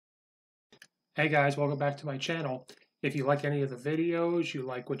Hey guys, welcome back to my channel. If you like any of the videos, you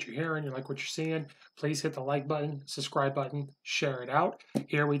like what you're hearing, you like what you're seeing, please hit the like button, subscribe button, share it out.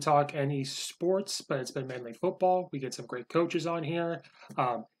 Here we talk any sports, but it's been mainly football. We get some great coaches on here.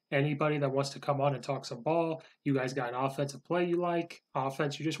 Anybody that wants to come on and talk some ball, you guys got an offensive play you like,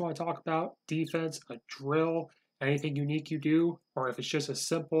 offense you just want to talk about, defense, a drill, anything unique you do, or if it's just as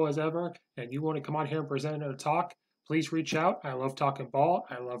simple as ever and you want to come on here and present or talk, please reach out. I love talking ball.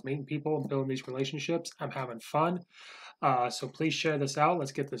 I love meeting people and building these relationships. I'm having fun. So please share this out.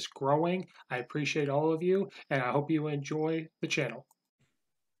 Let's get this growing. I appreciate all of you, and I hope you enjoy the channel.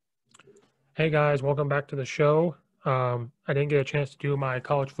 Hey guys, welcome back to the show. I didn't get a chance to do my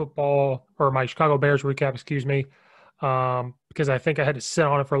college football or my Chicago Bears recap, excuse me, because I think I had to sit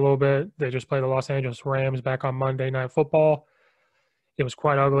on it for a little bit. They just played the Los Angeles Rams back on Monday Night Football. It was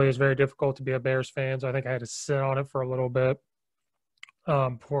quite ugly. It was very difficult to be a Bears fan, so I think I had to sit on it for a little bit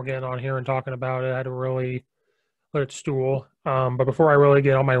before getting on here and talking about it. I had to really let it stool. But before I really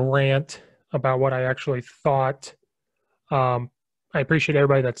get on my rant about what I actually thought, I appreciate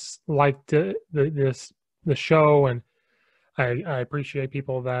everybody that's liked the show, and I appreciate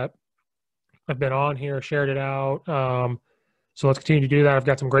people that have been on here, shared it out. So let's continue to do that. I've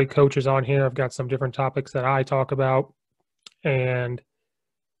got some great coaches on here. I've got some different topics that I talk about. And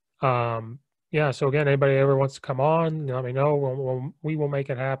yeah, so again, anybody ever wants to come on, let me know. We will make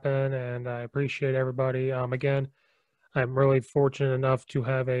it happen, and I appreciate everybody. Again, I'm really fortunate enough to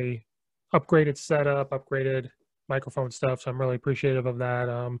have a upgraded setup, upgraded microphone stuff, so I'm really appreciative of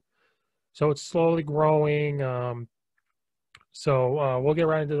that. So it's slowly growing. So we'll get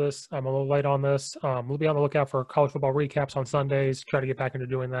right into this. I'm a little late on this. We'll be on the lookout for college football recaps on Sundays. Try to get back into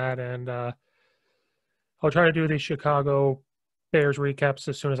doing that, and I'll try to do these Chicago Bears recaps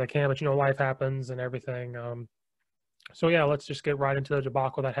as soon as I can, but life happens and everything. So yeah, let's just get right into the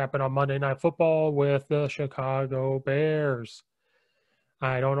debacle that happened on Monday Night Football with the Chicago Bears.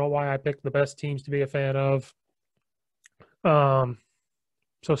 I don't know why I picked the best teams to be a fan of.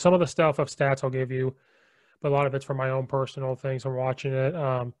 So some of the stuff of stats I'll give you, but a lot of it's from my own personal things from watching it.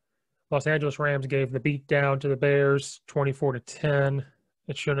 Los Angeles Rams gave the beat down to the Bears 24-10.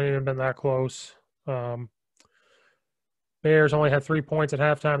 It shouldn't have even been that close. Bears only had 3 points at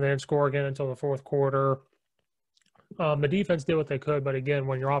halftime. They didn't score again until the fourth quarter. The defense did what they could, but again,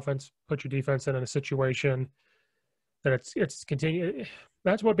 when your offense puts your defense in a situation that it's continue,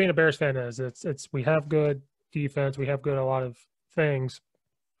 that's what being a Bears fan is. It's we have good defense, we have good a lot of things.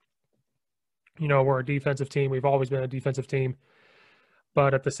 We're a defensive team. We've always been a defensive team,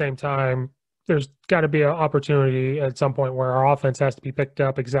 but at the same time, there's got to be an opportunity at some point where our offense has to be picked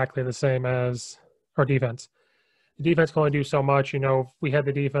up exactly the same as our defense. The defense can only do so much. We had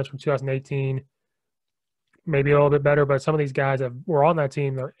the defense from 2018, maybe a little bit better, but some of these guys that were on that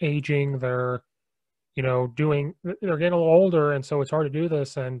team, they're aging, they're getting a little older, and so it's hard to do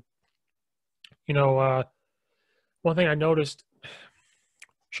this. And one thing I noticed,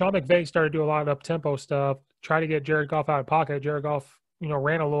 Sean McVay started to do a lot of up-tempo stuff, try to get Jared Goff out of pocket. Jared Goff,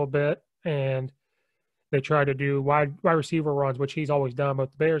 ran a little bit, and they tried to do wide receiver runs, which he's always done.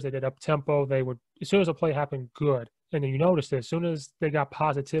 But the Bears, they did up-tempo. They would, as soon as a play happened, good. And then you noticed it, as soon as they got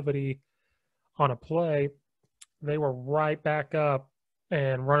positivity on a play, they were right back up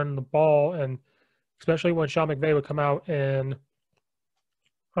and running the ball. And especially when Sean McVay would come out in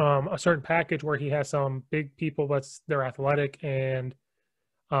a certain package where he has some big people they're athletic and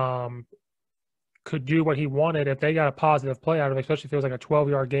could do what he wanted. If they got a positive play out of it, especially if it was like a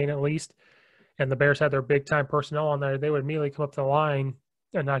 12-yard gain at least, and the Bears had their big-time personnel on there, they would immediately come up to the line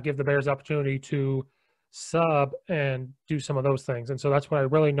and not give the Bears the opportunity to sub and do some of those things. And so that's what I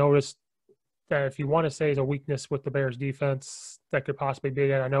really noticed, that if you want to say is a weakness with the Bears defense, that could possibly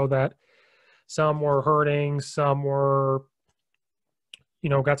be it. I know that some were hurting, some were,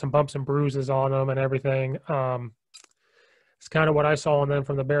 got some bumps and bruises on them and everything. It's kind of what I saw in them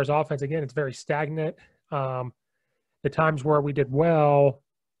from the Bears offense. Again, it's very stagnant. The times where we did well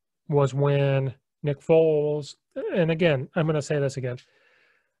was when Nick Foles, and again, I'm going to say this again,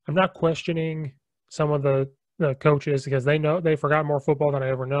 I'm not questioning some of the coaches because they forgot more football than I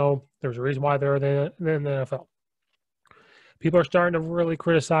ever know. There's a reason why they're in the NFL. People are starting to really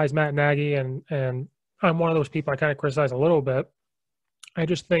criticize Matt Nagy, and I'm one of those people I kind of criticize a little bit. I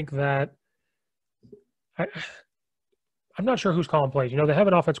just think that I'm not sure who's calling plays. They have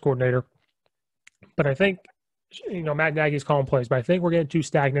an offense coordinator, but I think, Matt Nagy's calling plays, but I think we're getting too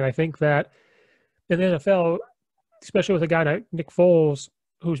stagnant. I think that in the NFL, especially with a guy like Nick Foles,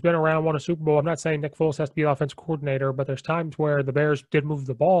 who's been around, won a Super Bowl, I'm not saying Nick Foles has to be the offense coordinator, but there's times where the Bears did move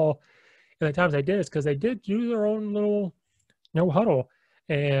the ball, and the times they did is because they did do their own little no huddle.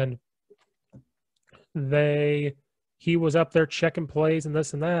 And he was up there checking plays and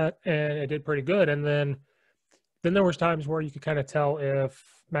this and that, and it did pretty good. And then there was times where you could kind of tell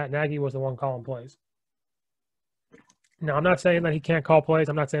if Matt Nagy was the one calling plays. Now, I'm not saying that he can't call plays.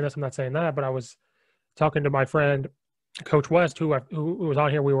 I'm not saying this. I'm not saying that. But I was talking to my friend, Coach West, who was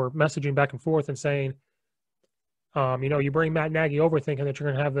on here. We were messaging back and forth and saying, you bring Matt Nagy over thinking that you're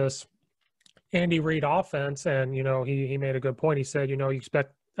going to have this Andy Reid offense. And, he made a good point. He said, you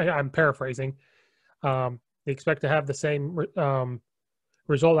expect – I'm paraphrasing – you expect to have the same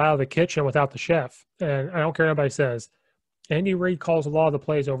result out of the kitchen without the chef. And I don't care what anybody says. Andy Reid calls a lot of the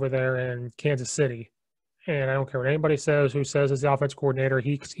plays over there in Kansas City. And I don't care what anybody says who says as the offense coordinator,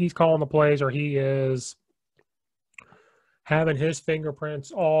 he's calling the plays, or he is having his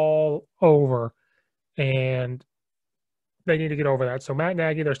fingerprints all over. And they need to get over that. So Matt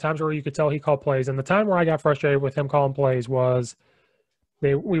Nagy, there's times where you could tell he called plays. And the time where I got frustrated with him calling plays was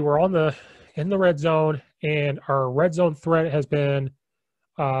we were in the red zone, and our red zone threat has been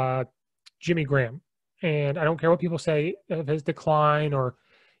Jimmy Graham. And I don't care what people say of his decline or,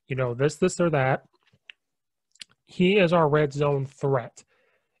 this or that. He is our red zone threat.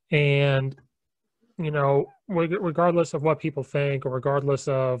 And, regardless of what people think or regardless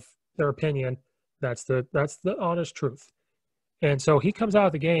of their opinion, that's the honest truth. And so he comes out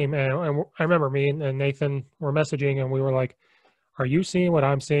of the game, and I remember me and Nathan were messaging, and we were like, are you seeing what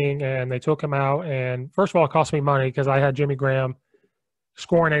I'm seeing? And they took him out. And first of all, it cost me money because I had Jimmy Graham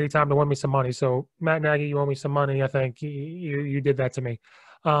scoring anytime to win me some money. So Matt Nagy, you owe me some money. I think you did that to me.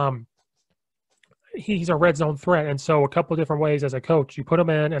 He's a red zone threat. And so a couple of different ways as a coach, you put him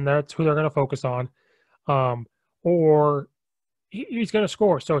in and that's who they're going to focus on. Or he's going to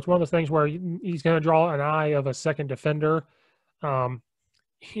score. So it's one of those things where he's going to draw an eye of a second defender.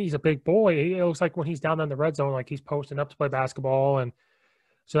 He's a big boy. It looks like when he's down in the red zone, like he's posting up to play basketball. And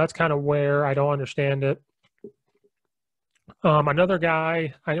so that's kind of where I don't understand it. Another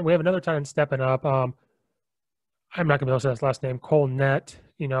guy, we have another tight end stepping up. I'm not going to be able to say his last name, Cole Nett.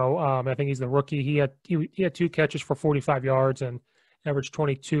 I think he's the rookie. He had 2 catches for 45 yards and averaged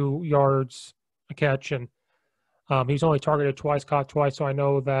 22 yards a catch. And he's only targeted twice, caught twice. So I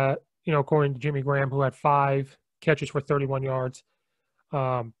know that, according to Jimmy Graham, who had 5 catches for 31 yards,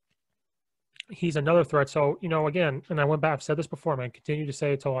 he's another threat. So, again, and I went back, I've said this before, man, continue to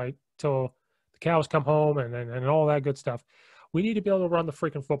say it till the cows come home and all that good stuff. We need to be able to run the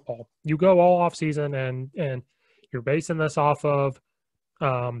freaking football. You go all off season and you're basing this off of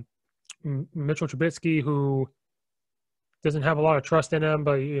Mitchell Trubisky, who doesn't have a lot of trust in him,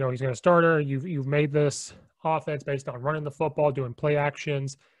 but he's going to start her. You've made this offense based on running the football, doing play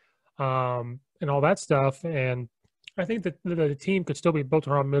actions, and all that stuff. And I think that the team could still be built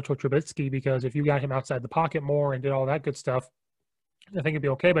around Mitchell Trubisky because if you got him outside the pocket more and did all that good stuff, I think it'd be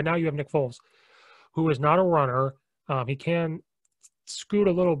okay. But now you have Nick Foles, who is not a runner. He can scoot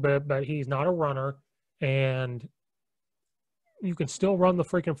a little bit, but he's not a runner. And you can still run the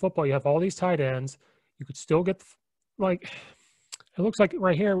freaking football. You have all these tight ends. You could still get, it looks like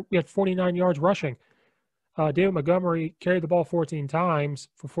right here we had 49 yards rushing. David Montgomery carried the ball 14 times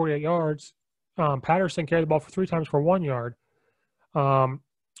for 48 yards. Patterson carried the ball for 3 times for 1 yard. So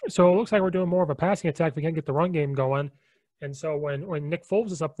it looks like we're doing more of a passing attack. We can't get the run game going. And so when Nick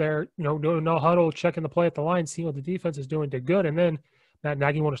Foles is up there, doing no huddle, checking the play at the line, seeing what the defense is doing, did good. And then Matt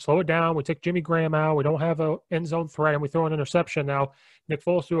Nagy want to slow it down. We took Jimmy Graham out. We don't have an end zone threat, and we throw an interception. Now, Nick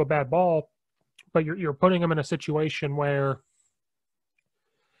Foles threw a bad ball, but you're putting him in a situation where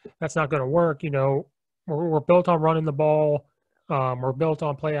that's not going to work. We're built on running the ball. We're built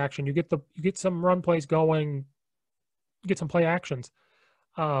on play action. You get some run plays going, get some play actions.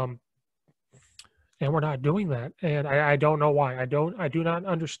 And we're not doing that. And I don't know why. I do not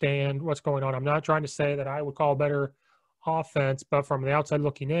understand what's going on. I'm not trying to say that I would call better offense, but from the outside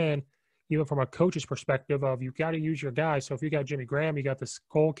looking in, even from a coach's perspective of you've got to use your guys. So if you got Jimmy Graham, you got this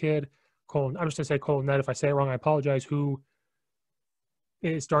Cole kid, I'm just going to say Cole Nett. If I say it wrong, I apologize, who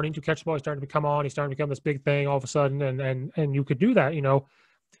is starting to catch the ball. He's starting to come on. He's starting to become this big thing all of a sudden. And you could do that,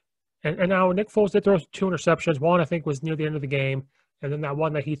 And now Nick Foles did throw 2 interceptions. One, I think, was near the end of the game. And then that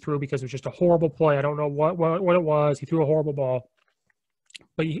one that he threw because it was just a horrible play. I don't know what it was. He threw a horrible ball.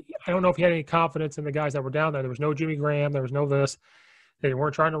 But I don't know if he had any confidence in the guys that were down there. There was no Jimmy Graham. There was no this. They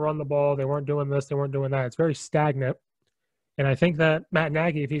weren't trying to run the ball. They weren't doing this. They weren't doing that. It's very stagnant. And I think that Matt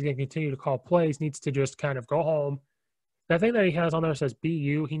Nagy, if he's going to continue to call plays, needs to just kind of go home. That thing that he has on there says be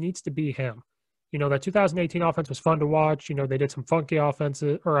you. He needs to be him. That 2018 offense was fun to watch. They did some funky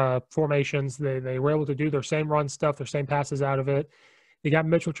offenses or formations. They were able to do their same run stuff, their same passes out of it. They got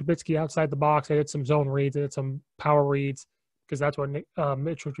Mitchell Trubisky outside the box. They did some zone reads. They did some power reads because that's what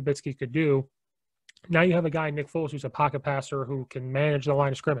Mitchell Trubisky could do. Now you have a guy, Nick Foles, who's a pocket passer who can manage the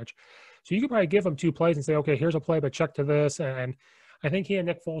line of scrimmage. So you could probably give him 2 plays and say, okay, here's a play, but check to this. And I think he and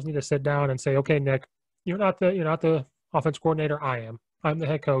Nick Foles need to sit down and say, okay, Nick, you're not the offense coordinator. I am. I'm the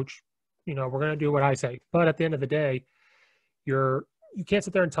head coach. We're going to do what I say. But at the end of the day, you can't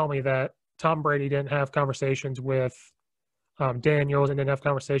sit there and tell me that Tom Brady didn't have conversations with Daniels and didn't have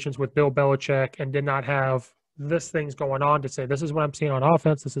conversations with Bill Belichick and did not have this things going on to say, this is what I'm seeing on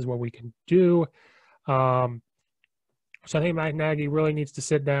offense. This is what we can do. So I think Matt Nagy really needs to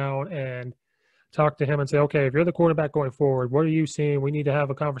sit down and talk to him and say, okay, if you're the quarterback going forward, what are you seeing? We need to have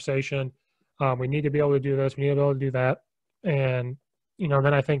a conversation. We need to be able to do this. We need to be able to do that. And,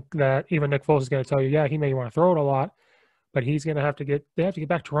 then I think that even Nick Foles is going to tell you, yeah, he may want to throw it a lot, but he's going to have to they have to get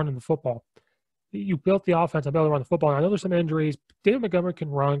back to running the football. You built the offense and be able to run the football. And I know there's some injuries. David Montgomery can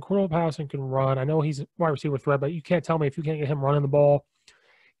run. Cordell Patterson can run. I know he's a wide receiver threat, but you can't tell me if you can't get him running the ball,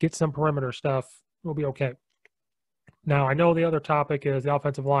 get some perimeter stuff, we'll be okay. Now, I know the other topic is the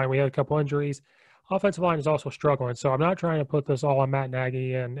offensive line. We had a couple injuries. Offensive line is also struggling. So I'm not trying to put this all on Matt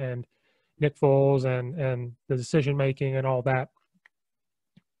Nagy and Nick Foles and the decision-making and all that.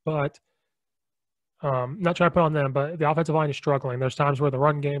 But not trying to put on them, but the offensive line is struggling. There's times where the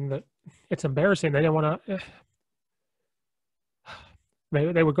run game, that it's embarrassing. They didn't want to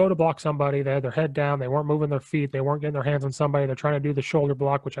they would go to block somebody. They had their head down. They weren't moving their feet. They weren't getting their hands on somebody. They're trying to do the shoulder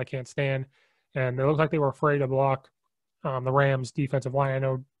block, which I can't stand. And it looked like they were afraid to block the Rams defensive line. I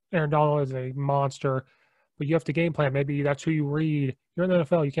know Aaron Donald is a monster, but you have to game plan. Maybe that's who you read. You're in the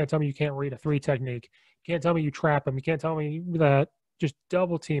NFL. You can't tell me you can't read a 3 technique. You can't tell me you trap him. You can't tell me that just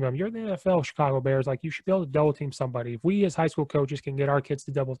double team him. You're in the NFL, Chicago Bears. Like, you should be able to double team somebody. If we as high school coaches can get our kids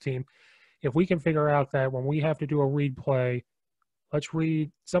to double team, if we can figure out that when we have to do a read play, let's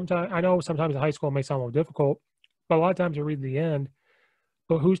read. Sometimes, I know sometimes in high school it may sound a little difficult, but a lot of times you read the end.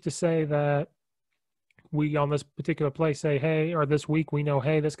 But who's to say that we on this particular play say, hey, or this week we know,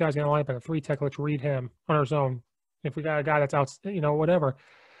 hey, this guy's going to line up in a 3 tech. Let's read him on our zone. If we got a guy that's out, whatever,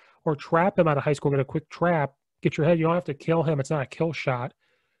 or trap him out of high school, get a quick trap, get your head. You don't have to kill him. It's not a kill shot.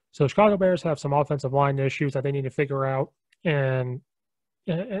 So Chicago Bears have some offensive line issues that they need to figure out. And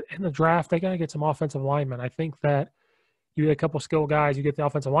in the draft, they got to get some offensive linemen. I think that you get a couple skill guys, you get the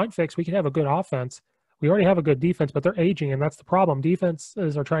offensive line fixed, we can have a good offense. We already have a good defense, but they're aging, and that's the problem.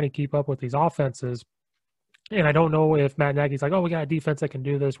 Defenses are trying to keep up with these offenses. And I don't know if Matt Nagy's like, oh, we got a defense that can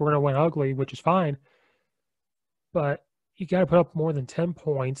do this. We're going to win ugly, which is fine. But you got to put up more than 10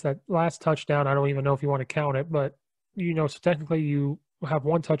 points. That last touchdown, I don't even know if you want to count it, but, so technically you have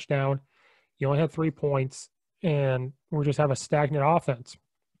 1 touchdown. You only have 3 points, and we just have a stagnant offense.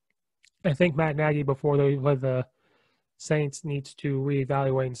 I think Matt Nagy, before they play the Saints, needs to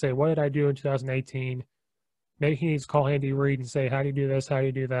reevaluate and say, what did I do in 2018? Maybe he needs to call Andy Reid and say, how do you do this? How do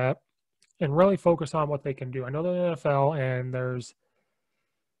you do that? And really focus on what they can do. I know they're in the NFL, and there's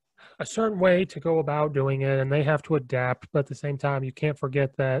a certain way to go about doing it, and they have to adapt. But at the same time, you can't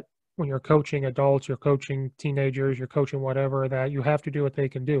forget that when you're coaching adults, you're coaching teenagers, you're coaching whatever, that you have to do what they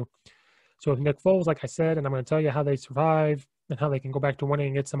can do. So with Nick Foles, like I said, and I'm going to tell you how they survive and how they can go back to winning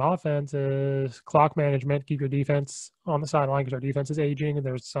and get some offense, is clock management. Keep your defense on the sideline because our defense is aging, and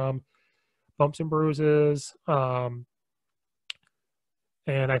there's some bumps and bruises.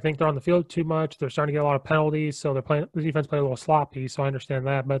 And I think they're on the field too much. They're starting to get a lot of penalties, so the defense played a little sloppy, so I understand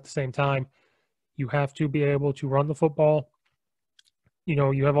that. But at the same time, you have to be able to run the football.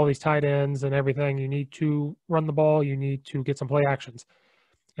 You have all these tight ends and everything. You need to run the ball. You need to get some play actions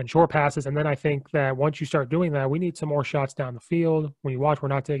and short passes. And then I think that once you start doing that, we need some more shots down the field. When you watch, we're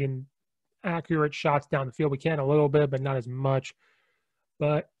not taking accurate shots down the field. We can a little bit, but not as much.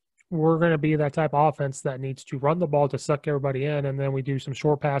 But we're going to be that type of offense that needs to run the ball to suck everybody in, and then we do some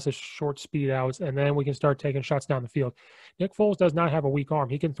short passes, short speed outs, and then we can start taking shots down the field. Nick Foles does not have a weak arm.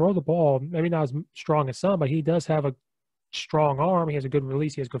 He can throw the ball, maybe not as strong as some, but he does have a strong arm. He has a good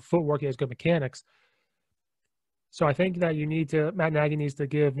release. He has good footwork. He has good mechanics. So I think that Matt Nagy needs to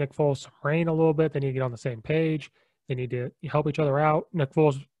give Nick Foles some rein a little bit. They need to get on the same page. They need to help each other out. Nick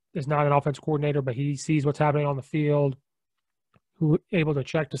Foles is not an offense coordinator, but he sees what's happening on the field, who able to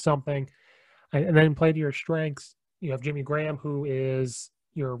check to something, and then play to your strengths. You have Jimmy Graham, who is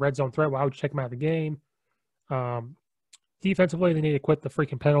your red zone threat. Why would you check him out of the game? Defensively, they need to quit the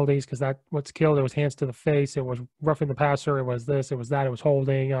freaking penalties, because that's what's killed. It was hands to the face. It was roughing the passer. It was this. It was that. It was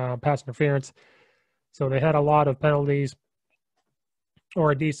holding, pass interference. So they had a lot of penalties,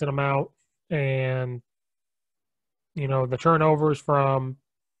 or a decent amount. And, the turnovers from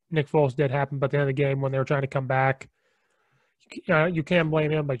Nick Foles did happen, but at the end of the game, when they were trying to come back, you can blame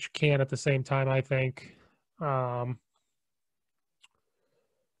him, but you can't at the same time, I think. And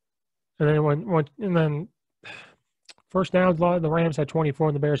And then first downs, the Rams had 24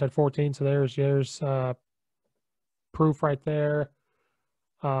 and the Bears had 14. So there's proof right there.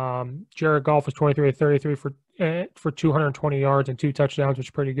 Jared Goff was 23 of 33 for 220 yards and 2 touchdowns, which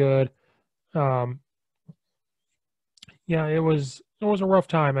is pretty good. Yeah, it was a rough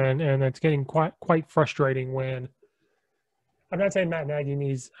time, and it's getting quite frustrating when I'm not saying Matt Nagy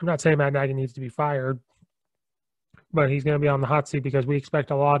needs to be fired, but he's going to be on the hot seat because we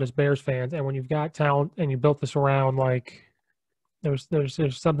expect a lot as Bears fans, and when you've got talent and you built this around, like there's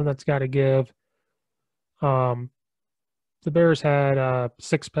something that's got to give. The Bears had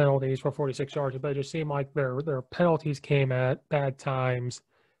 6 penalties for 46 yards, but it just seemed like their penalties came at bad times.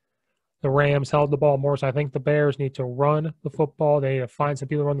 The Rams held the ball more, so I think the Bears need to run the football. They need to find some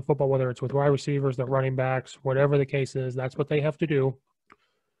people to run the football, whether it's with wide receivers, the running backs, whatever the case is. That's what they have to do.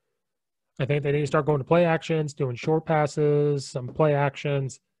 I think they need to start going to play actions, doing short passes, some play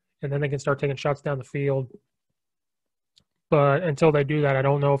actions, and then they can start taking shots down the field. But until they do that, I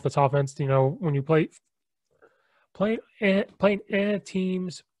don't know if this offense, when you playing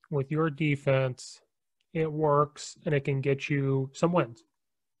teams with your defense, it works and it can get you some wins.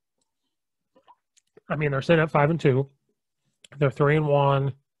 I mean, they're sitting at 5-2. They're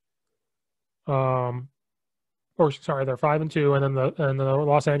 3-1. They're 5-2, and then the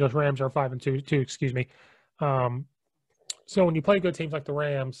Los Angeles Rams are 5-2 too. Excuse me. So when you play good teams like the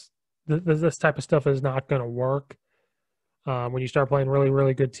Rams, this type of stuff is not going to work. When you start playing really,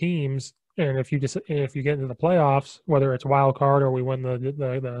 really good teams, and if you get into the playoffs, whether it's wild card or we win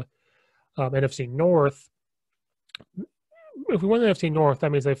the NFC North, if we win the NFC North,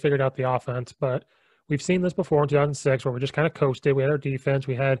 that means they figured out the offense. But we've seen this before in 2006 where we just kind of coasted. We had our defense.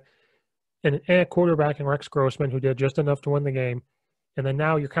 We had an quarterback in Rex Grossman who did just enough to win the game. And then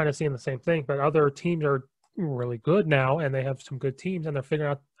now you're kind of seeing the same thing. But other teams are really good now, and they have some good teams, and they're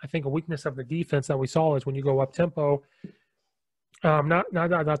figuring out, I think, a weakness of the defense that we saw is when you go up-tempo. Not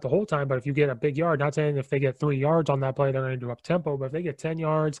the whole time, but if you get a big yard, not saying if they get 3 yards on that play, they're going to do up-tempo. But if they get 10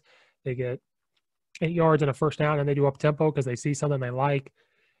 yards, they get 8 yards and a first down, and they do up-tempo because they see something they like,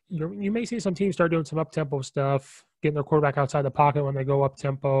 you may see some teams start doing some up-tempo stuff, getting their quarterback outside the pocket when they go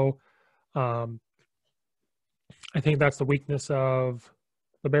up-tempo. I think that's the weakness of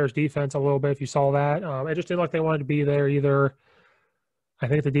the Bears' defense a little bit, if you saw that. It just didn't look like they wanted to be there either. I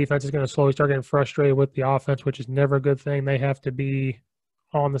think the defense is going to slowly start getting frustrated with the offense, which is never a good thing. They have to be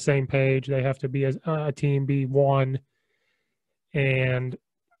on the same page. They have to be a team, be one. And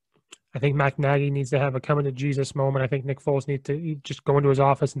I think Matt Nagy needs to have a coming to Jesus moment. I think Nick Foles needs to just go into his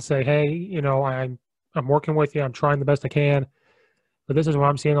office and say, hey, I'm working with you. I'm trying the best I can. But this is what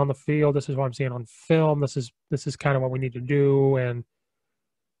I'm seeing on the field. This is what I'm seeing on film. This is kind of what we need to do. And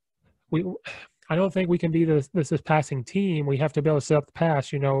I don't think we can be this passing team. We have to be able to set up the pass.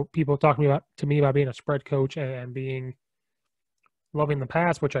 People talk to me about being a spread coach and loving the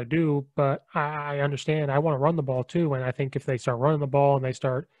pass, which I do, but I understand I want to run the ball too. And I think if they start running the ball and they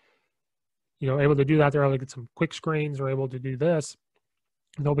start, able to do that, they're able to get some quick screens, they're able to do this,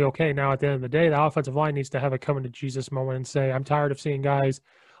 they'll be okay. Now, at the end of the day, the offensive line needs to have a coming to Jesus moment and say, I'm tired of seeing guys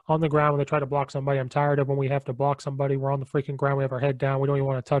on the ground when they try to block somebody. I'm tired of when we have to block somebody. We're on the freaking ground. We have our head down. We don't even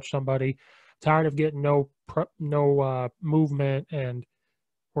want to touch somebody. Tired of getting no movement and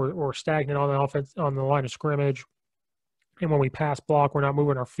we're stagnant on the offense on the line of scrimmage. And when we pass block, we're not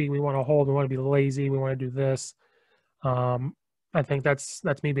moving our feet. We want to hold. We want to be lazy. We want to do this. I think that's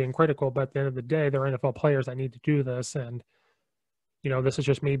me being critical. But at the end of the day, they're NFL players that need to do this. And this is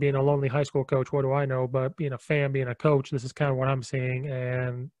just me being a lonely high school coach. What do I know? But being a fan, being a coach, this is kind of what I'm seeing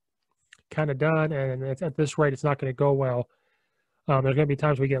and kind of done. And at this rate, it's not going to go well. There's going to be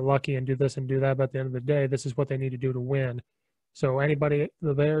times we get lucky and do this and do that. But at the end of the day, this is what they need to do to win. So anybody,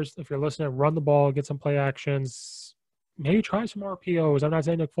 the Bears, if you're listening, run the ball, get some play actions, maybe try some RPOs. I'm not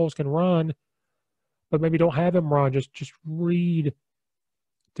saying Nick Foles can run, but maybe don't have him run. Just read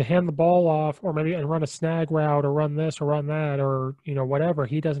to hand the ball off, or maybe and run a snag route, or run this or run that, or whatever.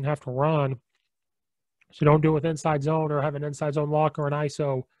 He doesn't have to run, so don't do it with inside zone or have an inside zone lock or an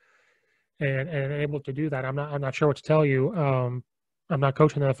ISO, and able to do that. I'm not sure what to tell you. I'm not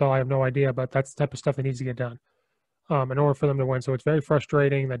coaching the NFL. I have no idea, but that's the type of stuff that needs to get done in order for them to win. So it's very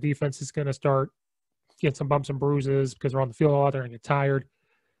frustrating. The defense is going to start getting some bumps and bruises because they're on the field a lot. They're going to get tired.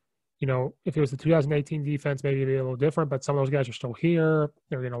 If it was the 2018 defense, maybe it'd be a little different, but some of those guys are still here.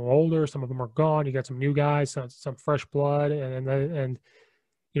 They're getting a little older. Some of them are gone. You got some new guys, some fresh blood, and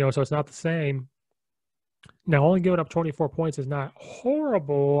so it's not the same. Now, only giving up 24 points is not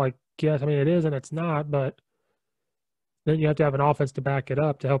horrible, I guess. I mean, it is and it's not, but then you have to have an offense to back it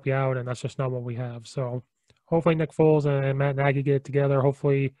up to help you out, and that's just not what we have. So hopefully Nick Foles and Matt Nagy get it together.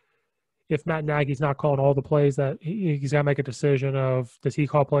 Hopefully, if Matt Nagy's not calling all the plays, that he's got to make a decision of, does he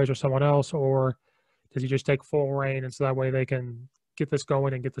call plays or someone else, or does he just take full reign, and so that way they can get this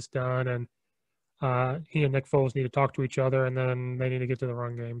going and get this done. And he and Nick Foles need to talk to each other, and then they need to get to the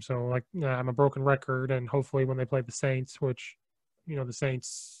run game. So, like, I'm a broken record, and hopefully when they play the Saints, which, the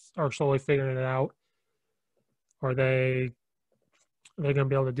Saints are slowly figuring it out, are they're going to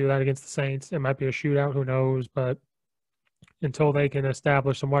be able to do that against the Saints? It might be a shootout, who knows, but until they can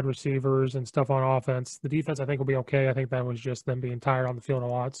establish some wide receivers and stuff on offense, the defense, I think, will be okay. I think that was just them being tired on the field a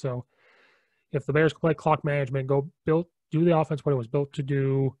lot. So if the Bears can play clock management, do the offense what it was built to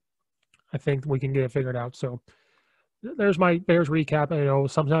do, I think we can get it figured out. So there's my Bears recap.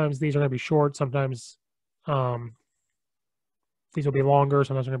 Sometimes these are going to be short. Sometimes these will be longer.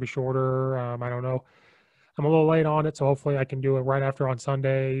 Sometimes they're going to be shorter. I don't know. I'm a little late on it, so hopefully I can do it right after on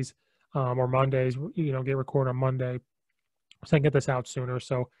Sundays or Mondays, get recorded on Monday, so I can get this out sooner.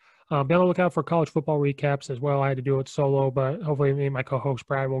 So be on the lookout for college football recaps as well. I had to do it solo, but hopefully me and my co-host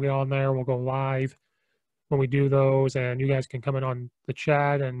Brad will get on there. We'll go live when we do those, and you guys can come in on the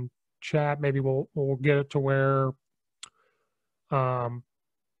chat and chat. Maybe we'll get it to where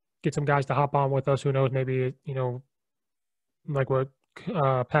get some guys to hop on with us. Who knows? Maybe like what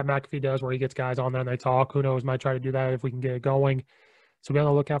Pat McAfee does, where he gets guys on there and they talk. Who knows? Might try to do that if we can get it going. So be on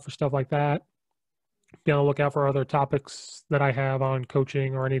the lookout for stuff like that. Be on the lookout for other topics that I have on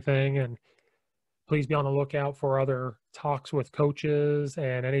coaching or anything, and please be on the lookout for other talks with coaches.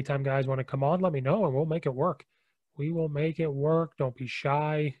 And anytime guys want to come on, let me know and we'll make it work. We will make it work. Don't be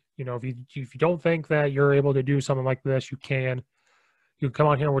shy. If you don't think that you're able to do something like this, you can. You come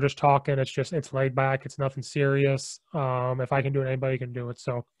on here, we're just talking. It's laid back. It's nothing serious. If I can do it, anybody can do it.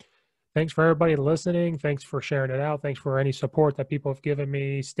 So thanks for everybody listening. Thanks for sharing it out. Thanks for any support that people have given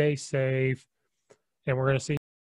me. Stay safe. And we're going to see